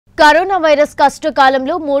Corona virus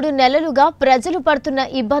కష్టకాలంలో 3 నెలలుగా ప్రజలు పడుతున్న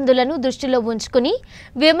ఇబ్బందులను దృష్టిలో ఉంచుకుని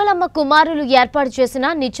విమలమ్మ కుమారులు ఏర్పాటు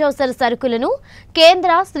చేసిన నిత్యావసర సరుకులను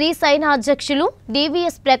కేంద్ర శ్రీ సైన అధ్యక్షులు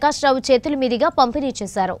డివిఎస్ ప్రకాష్ రావు చేతుల మీదుగా పంపిణీ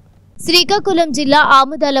చేశారు. శ్రీకాకుళం జిల్లా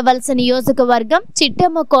ఆముదాల వలస నియోజకవర్గం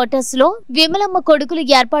చిట్టమ్మ క్వార్టర్స్ లో విమలమ్మ కొడుకులు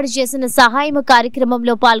ఏర్పాటు చేసిన సహాయం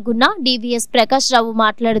కార్యక్రమంలో పాల్గొన్న డివిఎస్ ప్రకాష్ రావు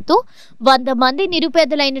మాట్లాడుతూ 100 మంది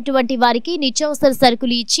నిరుపేదలైనటువంటి వారికి నిత్యావసర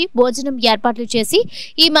సరుకులు ఇచ్చి భోజనం ఏర్పాట్లు చేసి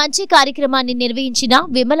ఈ మంచి కార్యక్రమాన్ని నిర్వహించిన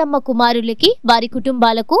విమలమ్మ కుమారులకి వారి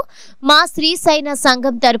కుటుంబాలకు మా శ్రీ సైన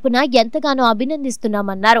సంఘం తరపున ఎంతగానో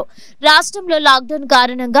అభినందిస్తున్నామన్నారు. రాష్ట్రంలో లాక్డౌన్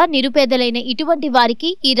కారణంగా నిరుపేదలైన ఇటువంటి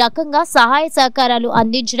వారికి ఈ రకంగా సహాయ సహకారాలు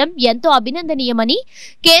అందించడం ఎంతో అభినందనీయమని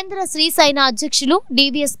కేంద్ర శ్రీ సైన అధ్యక్షులు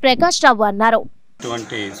డివిఎస్ ప్రకాష్ రావు అన్నారు.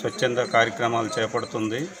 ఇటువంటి స్వచ్ఛంద కార్యక్రమాలు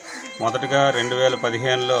చేపడుతుంది. మొదటగా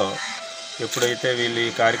 2015లో ఎప్పుడైతే వీళ్ళు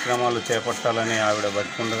ఈ కార్యక్రమాలు చేపట్టాలని ఆవిడ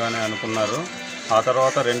బతికుండగానే అనుకున్నారు. ఆ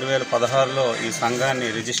తర్వాత 2016లో ఈ సంఘాన్ని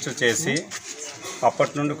రిజిస్టర్ చేసి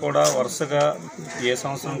అప్పటి నుండి కూడా వరుసగా ఏ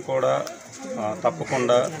సంవత్సరం కూడా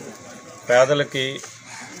తప్పకుండా పేదలకి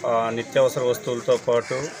నిత్యావసర వస్తువులతో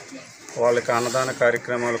పాటు వాళ్ళకి అన్నదాన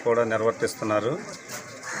కార్యక్రమాలు కూడా నిర్వర్తిస్తున్నారు.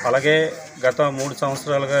 అలాగే గత 3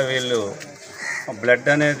 సంవత్సరాలుగా వీళ్ళు బ్లడ్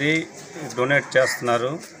అనేది డొనేట్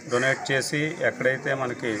చేస్తున్నారు. డొనేట్ చేసి ఎక్కడైతే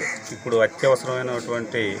మనకి ఇప్పుడు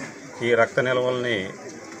అత్యవసరమైనటువంటి ఈ రక్త నిల్వల్ని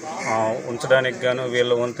ఉంచడానికి గాను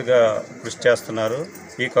వీళ్ళ వంతుగా కృషి చేస్తున్నారు.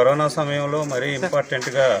 ఈ కరోనా సమయంలో మరీ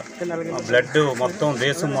ఇంపార్టెంట్గా బ్లడ్ మొత్తం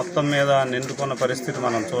దేశం మొత్తం మీద నిండుకున్న పరిస్థితి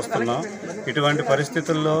మనం చూస్తున్నాం. ఇటువంటి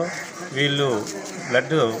పరిస్థితుల్లో వీళ్ళు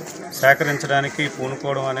బ్లడ్ సేకరించడానికి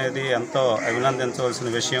పూనుకోవడం అనేది ఎంతో అభినందించవలసిన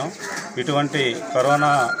విషయం. ఇటువంటి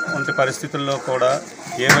కరోనా వంటి పరిస్థితుల్లో కూడా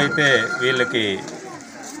ఏవైతే వీళ్ళకి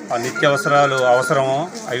నిత్యావసరాలు అవసరమో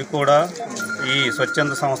అవి కూడా ఈ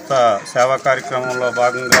స్వచ్ఛంద సంస్థ సేవా కార్యక్రమంలో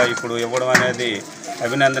భాగంగా ఇప్పుడు ఇవ్వడం అనేది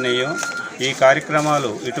అభినందనీయం. ఈ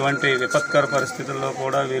కార్యక్రమాలు ఇటువంటి విపత్కర పరిస్థితుల్లో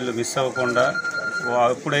కూడా వీళ్ళు మిస్ అవ్వకుండా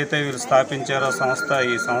ఎప్పుడైతే వీళ్ళు స్థాపించారో సంస్థ,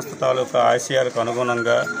 ఈ సంస్థ తాలూకా ఆశయాలకు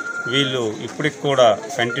అనుగుణంగా వీళ్ళు ఇప్పటికి కూడా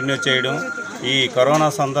కంటిన్యూ చేయడం, ఈ కరోనా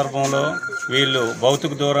సందర్భంలో వీళ్ళు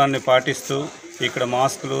భౌతిక దూరాన్ని పాటిస్తూ ఇక్కడ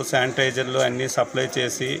మాస్కులు, శానిటైజర్లు అన్నీ సప్లై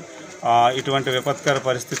చేసి ఇటువంటి విపత్కర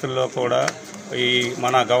పరిస్థితుల్లో కూడా ఈ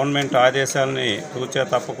మన గవర్నమెంట్ ఆదేశాలని తూచా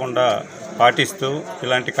తప్పకుండా పాటిస్తూ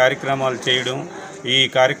ఇలాంటి కార్యక్రమాలు చేయడం, ఈ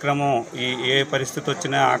కార్యక్రమం ఏ పరిస్థితి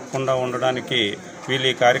వచ్చినా ఆగకుండా ఉండడానికి వీళ్ళు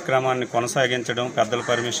ఈ కార్యక్రమాన్ని కొనసాగించడం పెద్దల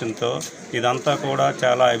పర్మిషన్తో ఇదంతా కూడా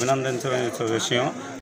చాలా అభినందించవలసిన విషయం.